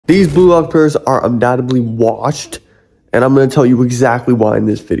These blue lock players are undoubtedly washed, and I'm going to tell you exactly why in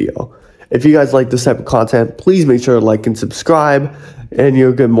this video. If you guys like this type of content, please make sure to like and subscribe, and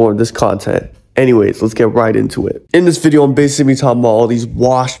you'll get more of this content. Anyways, let's get right into it. In this video, I'm basically talking about all these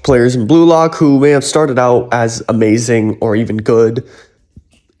washed players in blue lock who may have started out as amazing or even good.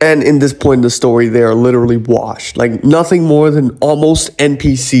 And in this point in the story, they are literally washed. Like nothing more than almost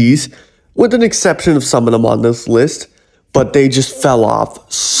NPCs, with an exception of some of them on this list. But they just fell off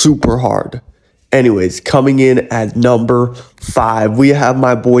super hard. Anyways, coming in at number 5, we have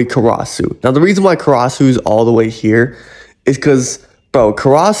my boy Karasu. Now, the reason why Karasu is all the way here is because, bro,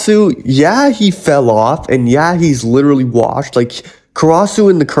 Karasu, yeah, he fell off, and yeah, he's literally washed. Like,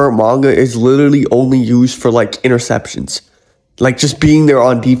 Karasu in the current manga is literally only used for, like, interceptions. Like, just being there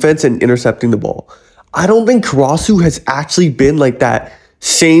on defense and intercepting the ball. I don't think Karasu has actually been, like, that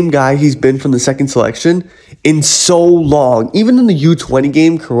same guy he's been from the second selection in so long. Even in the U20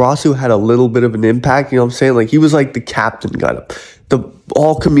 game, Karasu had a little bit of an impact, you know what I'm saying? Like, he was like the captain, the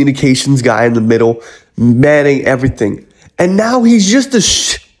all communications guy in the middle, manning everything. And now he's just a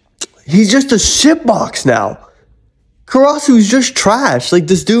shitbox now. Karasu's just trash. Like,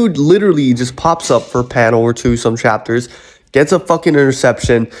 this dude literally just pops up for a panel or two, some chapters, gets a fucking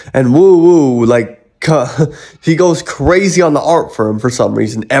interception, and woo, like, he goes crazy on the art for him for some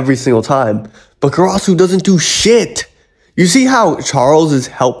reason every single time. But Karasu doesn't do shit. You see how Charles is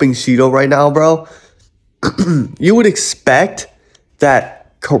helping Shido right now, bro? You would expect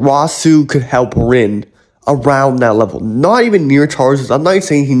that Karasu could help Rin around that level. Not even near Charles's. I'm not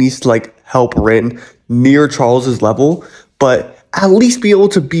saying he needs to, like, help Rin near Charles's level, but at least be able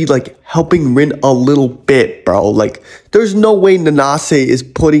to be, like, helping Rin a little bit, bro. Like, there's no way Nanase is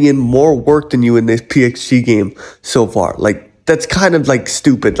putting in more work than you in this PXG game so far. Like, that's kind of, like,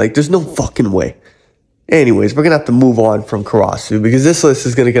 stupid. Like, there's no fucking way. Anyways, we're gonna have to move on from Karasu because this list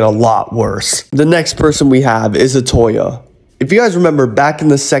is gonna get a lot worse. The next person we have is Atoya. If you guys remember, back in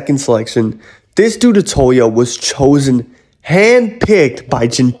the second selection, this dude Atoya was chosen, handpicked by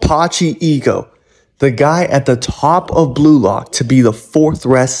Jinpachi Ego, the guy at the top of Blue Lock, to be the fourth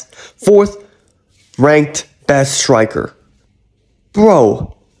ranked best striker.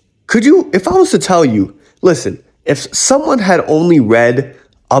 Bro, could you, if I was to tell you, listen, if someone had only read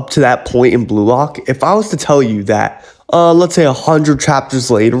up to that point in Blue Lock, if I was to tell you that, let's say 100 chapters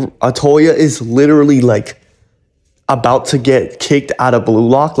later, Atoya is literally like about to get kicked out of Blue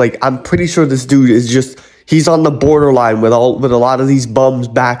Lock, like I'm pretty sure this dude is just, he's on the borderline with a lot of these bums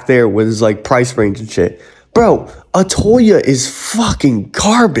back there with his like price range and shit. Bro, Atoya is fucking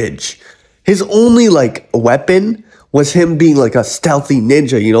garbage. His only like weapon was him being like a stealthy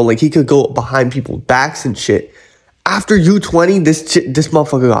ninja, you know, like he could go behind people's backs and shit. After U20, this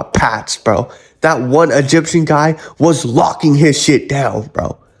motherfucker got patched, bro. That one Egyptian guy was locking his shit down,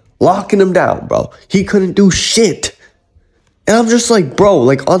 bro. Locking him down, bro. He couldn't do shit. And I'm just like, bro,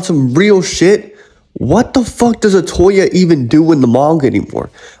 like on some real shit, what the fuck does Atoya even do in the manga anymore?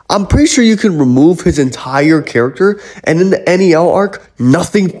 I'm pretty sure you can remove his entire character, and in the NEL arc,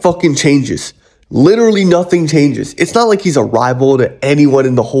 nothing fucking changes. Literally nothing changes. It's not like he's a rival to anyone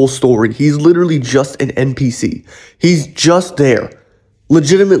in the whole story. He's literally just an NPC. He's just there.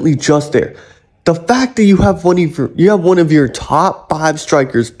 Legitimately just there. The fact that you have one of your top 5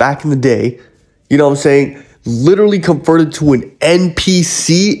 strikers back in the day, you know what I'm saying, literally converted to an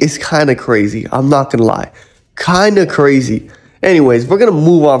NPC is kind of crazy. I'm not gonna lie. Kind of crazy. Anyways, we're gonna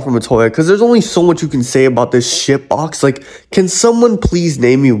move on from Atoya because there's only so much you can say about this shitbox. Like, can someone please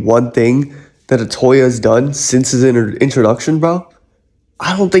name me one thing that Atoya has done since his introduction, bro?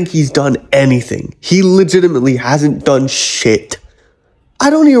 I don't think he's done anything. He legitimately hasn't done shit. I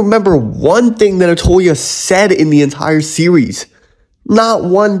don't even remember one thing that Atoya said in the entire series. Not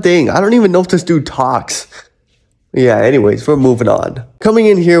one thing. I don't even know if this dude talks. Yeah, anyways, we're moving on. Coming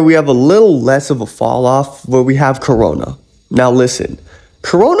in here, we have a little less of a fall off where we have Corona. Now listen,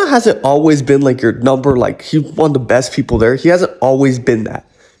 Corona hasn't always been like your number, like he's one of the best people there. He hasn't always been that.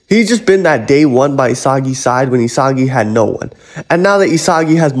 He's just been that day one by Isagi's side when Isagi had no one. And now that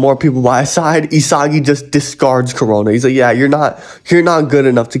Isagi has more people by his side, Isagi just discards Corona. He's like, yeah, you're not good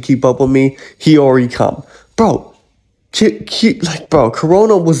enough to keep up with me. He already come. Bro,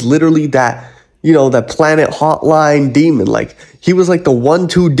 Corona was literally that, you know, that planet hotline demon. Like, he was like the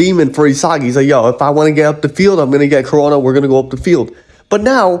 1-2 demon for Isagi. He's like, yo, if I want to get up the field, I'm going to get Corona. We're going to go up the field. But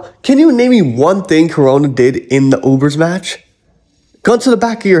now, can you name me one thing Corona did in the Ubers match? Gun to the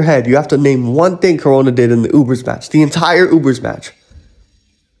back of your head. You have to name one thing Corona did in the Ubers match. The entire Ubers match.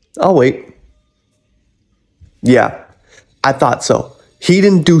 Oh, wait. Yeah, I thought so. He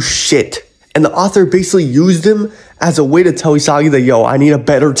didn't do shit. And the author basically used him as a way to tell Isagi that, yo, I need a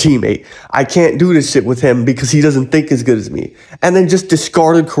better teammate. I can't do this shit with him because he doesn't think as good as me. And then just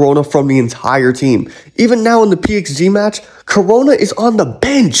discarded Corona from the entire team. Even now in the PXG match, Corona is on the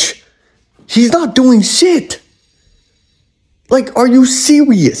bench. He's not doing shit. Like, are you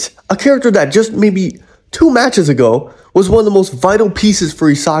serious? A character that just maybe 2 matches ago was one of the most vital pieces for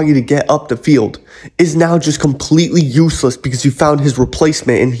Isagi to get up the field is now just completely useless because you found his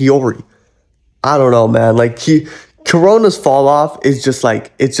replacement in Hiyori. I don't know, man. Like, Corona's fall off is just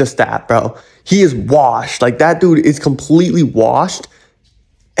like, it's just that, bro. He is washed. Like, that dude is completely washed.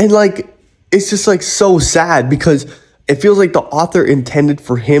 And, like, it's just, like, so sad because it feels like the author intended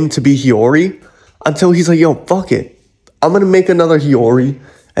for him to be Hiyori until he's like, yo, fuck it. I'm going to make another Hiyori.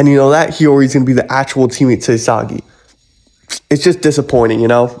 And, you know, that Hiyori's going to be the actual teammate to Isagi. It's just disappointing, you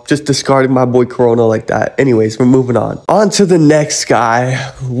know? Just discarding my boy Corona like that. Anyways, we're moving on. On to the next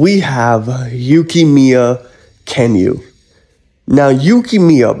guy. We have Yukimiya Kenyu. Now,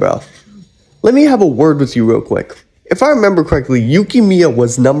 Yukimiya, bro. Let me have a word with you real quick. If I remember correctly, Yukimiya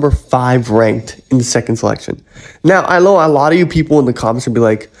was number 5 ranked in the second selection. Now, I know a lot of you people in the comments will be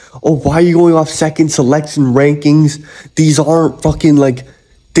like, oh, why are you going off second selection rankings? These aren't fucking like...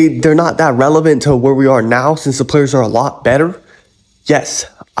 They're not that relevant to where we are now since the players are a lot better. Yes,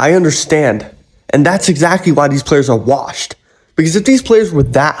 I understand. And that's exactly why these players are washed. Because if these players were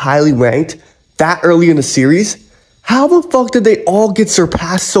that highly ranked, that early in the series, how the fuck did they all get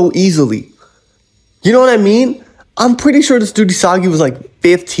surpassed so easily? You know what I mean? I'm pretty sure this dude Isagi was like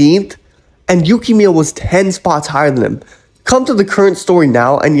 15th, and Yukimiya was 10 spots higher than him. Come to the current story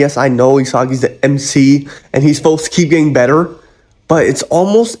now, and yes, I know Isagi's the MC, and he's supposed to keep getting better. But it's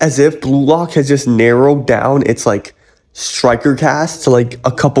almost as if bluelock has just narrowed down its like striker cast to like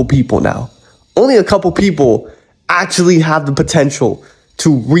a couple people now. Only a couple people actually have the potential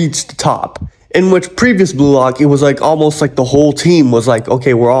to reach the top. In which previous bluelock, it was like almost like the whole team was like,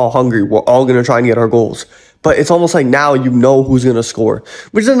 okay, we're all hungry. We're all going to try and get our goals. But it's almost like now you know who's going to score.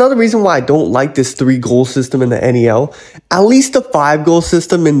 Which is another reason why I don't like this 3-goal system in the NEL. At least the 5-goal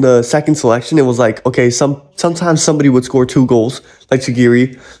system in the second selection, it was like, okay, sometimes somebody would score 2 goals, like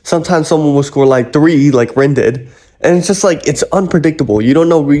Shigiri. Sometimes someone would score like 3, like Rin did. And it's just like, it's unpredictable. You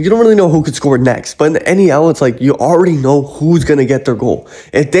don't really know who could score next. But in the NEL, it's like, you already know who's going to get their goal.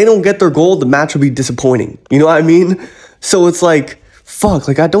 If they don't get their goal, the match will be disappointing. You know what I mean? So it's like, fuck,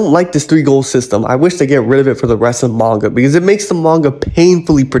 like I don't like this 3-goal system. I wish they get rid of it for the rest of the manga because it makes the manga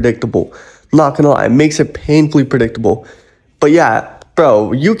painfully predictable. I'm not gonna lie, it makes it painfully predictable. But yeah, bro,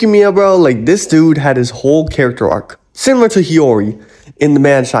 Yukimiya, bro, like this dude had his whole character arc. Similar to Hiyori in the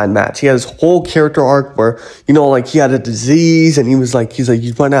Manshine match. He had his whole character arc where, you know, like he had a disease and he's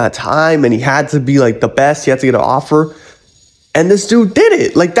running out of time and he had to be like the best. He had to get an offer. And this dude did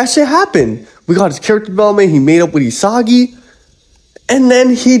it. Like that shit happened. We got his character development. He made up with Isagi. And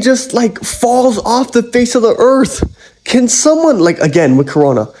then he just, like, falls off the face of the earth. Can someone, like, again, with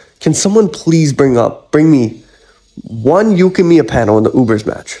Corona, can someone please bring me one Yukimiya panel in the Ubers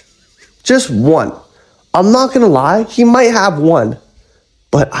match? Just one. I'm not going to lie. He might have one.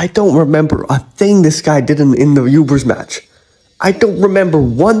 But I don't remember a thing this guy did in the Ubers match. I don't remember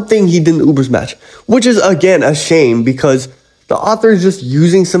one thing he did in the Ubers match. Which is, again, a shame because the author is just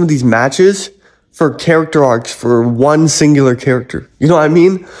using some of these matches for character arcs for one singular character. You know what I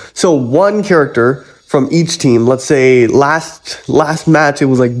mean? So one character from each team, let's say last match, it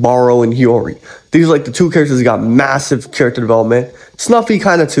was like Baro and Hiyori. These are like the 2 characters that got massive character development. Snuffy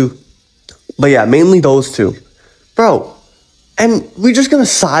kind of too. But yeah, mainly those 2. Bro, and we're just going to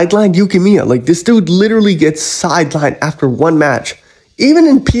sideline Yukimiya. Like this dude literally gets sidelined after one match. Even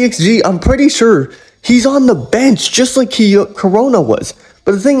in PXG, I'm pretty sure he's on the bench just like Corona was.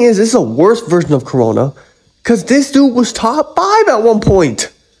 But the thing is, this is a worse version of Corona because this dude was top 5 at one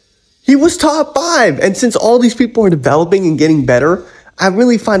point. He was top 5. And since all these people are developing and getting better, I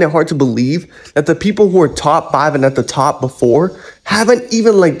really find it hard to believe that the people who are top 5 and at the top before haven't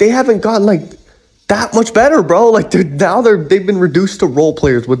even, like, they haven't gotten, like, that much better, bro. Like, they've been reduced to role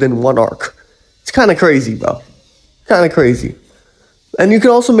players within one arc. It's kind of crazy, bro. Kind of crazy. And you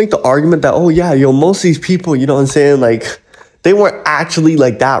can also make the argument that, oh, yeah, yo, most of these people, you know what I'm saying, like, they weren't actually,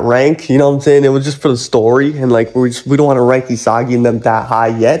 like, that rank, you know what I'm saying? It was just for the story, and, like, we don't want to rank Isagi and them that high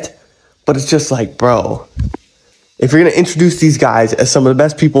yet. But it's just like, bro, if you're going to introduce these guys as some of the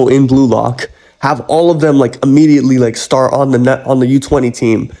best people in bluelock, have all of them, like, immediately, like, start on the U20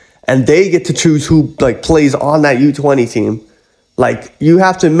 team, and they get to choose who, like, plays on that U20 team, like, you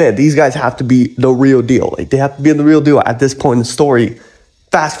have to admit, these guys have to be the real deal. Like, they have to be the real deal at this point in the story.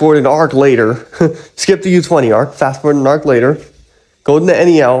 Fast forward an arc later, skip the U20 arc, fast forward an arc later, go to the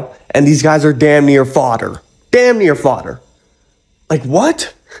NEL, and these guys are damn near fodder. Damn near fodder. Like,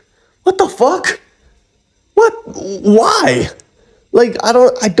 what? What the fuck? What? Why? Like, I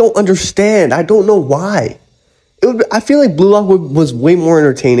don't understand. I don't know why. I feel like Blue Lock was way more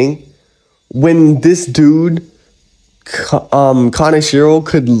entertaining when this dude, Kaneshiro,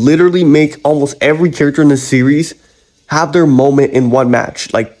 could literally make almost every character in the series have their moment in one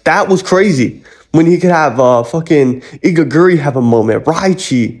match. Like, that was crazy. When he could have fucking Igaguri have a moment,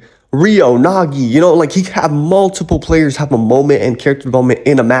 Raichi, Ryo, Nagi, you know, like he could have multiple players have a moment and character development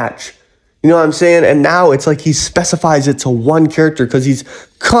in a match. You know what I'm saying? And now it's like he specifies it to one character because he's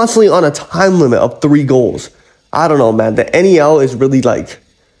constantly on a time limit of 3 goals. I don't know, man. The NEL is really like,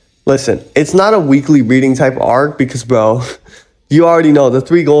 listen, it's not a weekly reading type of arc because, bro, you already know the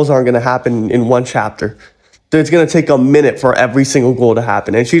 3 goals aren't going to happen in one chapter. It's going to take a minute for every single goal to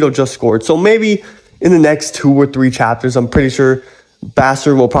happen. And Shido just scored. So maybe in the next 2 or 3 chapters, I'm pretty sure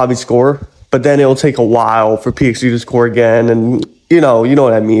Bastard will probably score. But then it'll take a while for PXG to score again. And, you know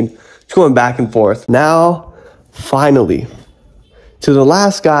what I mean. It's going back and forth. Now, finally, to the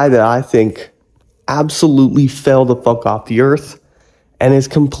last guy that I think absolutely fell the fuck off the earth and is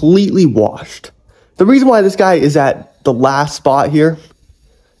completely washed. The reason why this guy is at the last spot here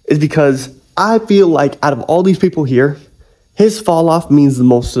is because I feel like out of all these people here, his fall off means the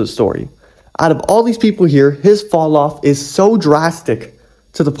most to the story. Out of all these people here, his fall off is so drastic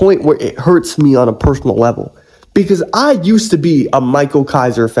to the point where it hurts me on a personal level. Because I used to be a Michael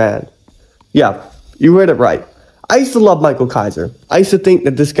Kaiser fan. Yeah, you heard it right. I used to love Michael Kaiser. I used to think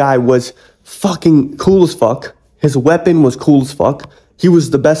that this guy was fucking cool as fuck. His weapon was cool as fuck. He was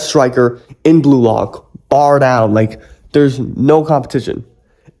the best striker in Blue Lock, bar down. Like, there's no competition.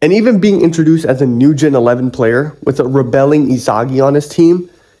 And even being introduced as a new Gen 11 player with a rebelling Izagi on his team,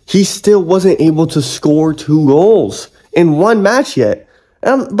 he still wasn't able to score 2 goals in one match yet.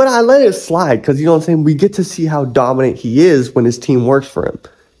 But I let it slide because, you know what I'm saying, we get to see how dominant he is when his team works for him.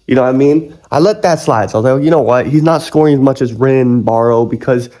 You know what I mean? I let that slide. So I was like, you know what? He's not scoring as much as Rin, Baro,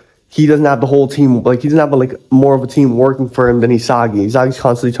 because he doesn't have the whole team. Like, he doesn't have like more of a team working for him than Izagi. Izagi's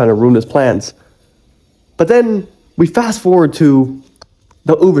constantly trying to ruin his plans. But then we fast forward to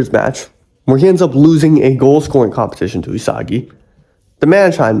the Ubers match, where he ends up losing a goal-scoring competition to Izagi. The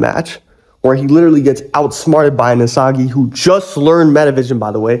Manshine match, where he literally gets outsmarted by an Izagi who just learned Metavision,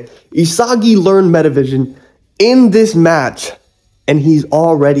 by the way. Izagi learned Metavision in this match, and he's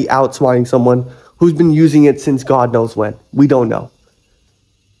already outsmarting someone who's been using it since God knows when. We don't know.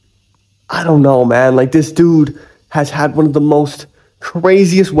 I don't know, man. Like, this dude has had one of the most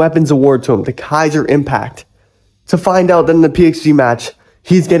craziest weapons award to him, the Kaiser Impact. To find out that in the PXG match,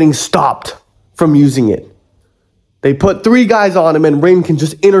 he's getting stopped from using it. They put 3 guys on him, and Rain can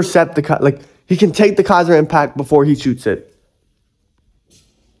just intercept he can take the Kaiser Impact before he shoots it.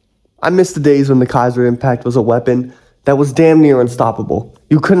 I miss the days when the Kaiser Impact was a weapon that was damn near unstoppable.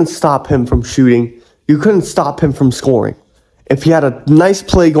 You couldn't stop him from shooting. You couldn't stop him from scoring. If he had a nice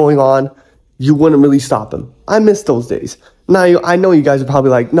play going on, you wouldn't really stop him. I miss those days. Now, I know you guys are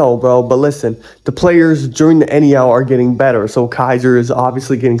probably like, no, bro, but listen, the players during the NEL are getting better, so Kaiser is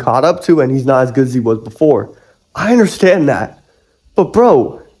obviously getting caught up to, and he's not as good as he was before. I understand that. But,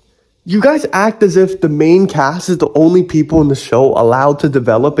 bro, you guys act as if the main cast is the only people in the show allowed to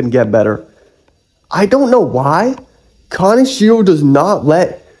develop and get better. I don't know why Kaneshiro does not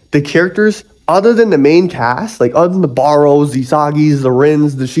let the characters other than the main cast, like other than the Baros, the Isagis, the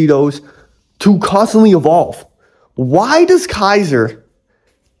Rins, the Shidos, to constantly evolve. Why does Kaiser,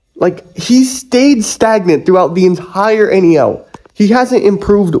 he stayed stagnant throughout the entire NEL. He hasn't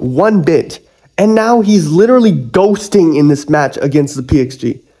improved one bit. And now he's literally ghosting in this match against the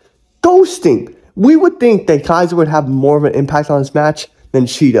PXG. Ghosting. We would think that Kaiser would have more of an impact on this match than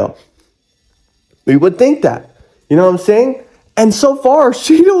Shido. We would think that. You know what I'm saying? And so far,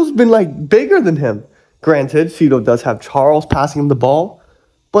 Shido's been bigger than him. Granted, Shido does have Charles passing him the ball.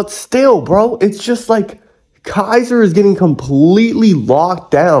 But still, bro, it's just Kaiser is getting completely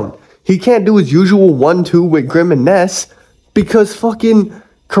locked down. He can't do his usual 1-2 with Grim and Ness because fucking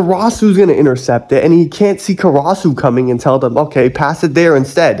Karasu's going to intercept it, and he can't see Karasu coming and tell them, okay, pass it there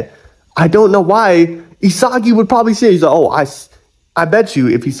instead. I don't know why. Isagi would probably say, he's like, oh, I bet you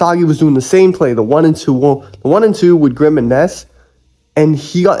if Isagi was doing the same play, the 1-2 with Grim and Ness, and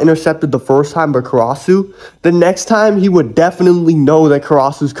he got intercepted the first time by Karasu, the next time he would definitely know that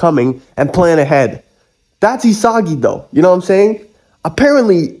Karasu's coming and plan ahead. That's Isagi, though. You know what I'm saying?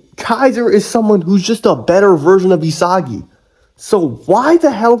 Apparently, Kaiser is someone who's just a better version of Isagi. So why the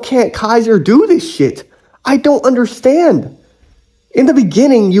hell can't Kaiser do this shit? I don't understand. In the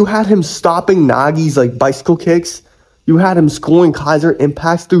beginning, you had him stopping Nagi's bicycle kicks. You had him scoring Kaiser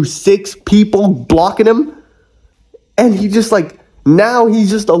impacts through 6 people blocking him. And he just like, now he's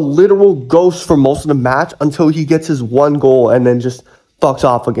just a literal ghost for most of the match until he gets his 1 goal and then just fucks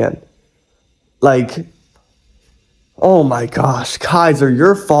off again. Like, oh my gosh, Kaiser,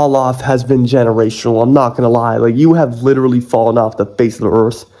 your fall off has been generational. I'm not going to lie. Like, you have literally fallen off the face of the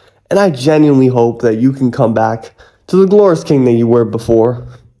earth. And I genuinely hope that you can come back to the glorious king that you were before.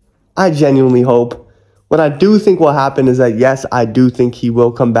 I genuinely hope. What I do think will happen is that, yes, I do think he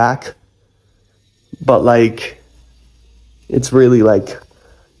will come back. But, like, it's really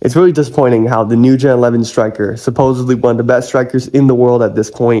disappointing how the new Gen 11 striker, supposedly one of the best strikers in the world at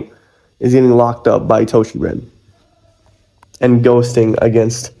this point, is getting locked up by Toshiren. And ghosting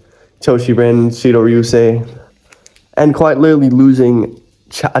against Toshiren, Shido Ryusei, and quite literally losing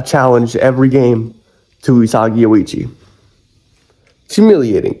a challenge every game to Usagi Yoichi. It's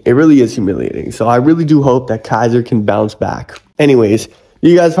humiliating. It really is humiliating. So I really do hope that Kaiser can bounce back. Anyways,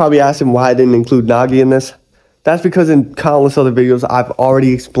 you guys probably asking why I didn't include Nagi in this. That's because in countless other videos, I've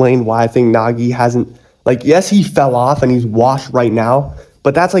already explained why I think Nagi hasn't, like, yes, he fell off and he's washed right now,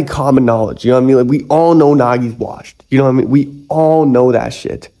 but that's like common knowledge. You know what I mean? Like, we all know Nagi's washed. You know what I mean? We all know that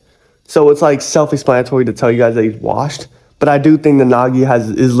shit. So it's like self-explanatory to tell you guys that he's washed. But I do think that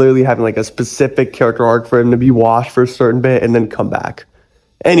Nagi is literally having like a specific character arc for him to be washed for a certain bit and then come back.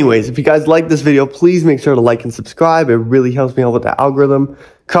 Anyways, if you guys like this video, please make sure to like and subscribe. It really helps me out with the algorithm.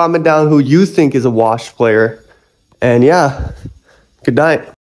 Comment down who you think is a washed player. And yeah, good night.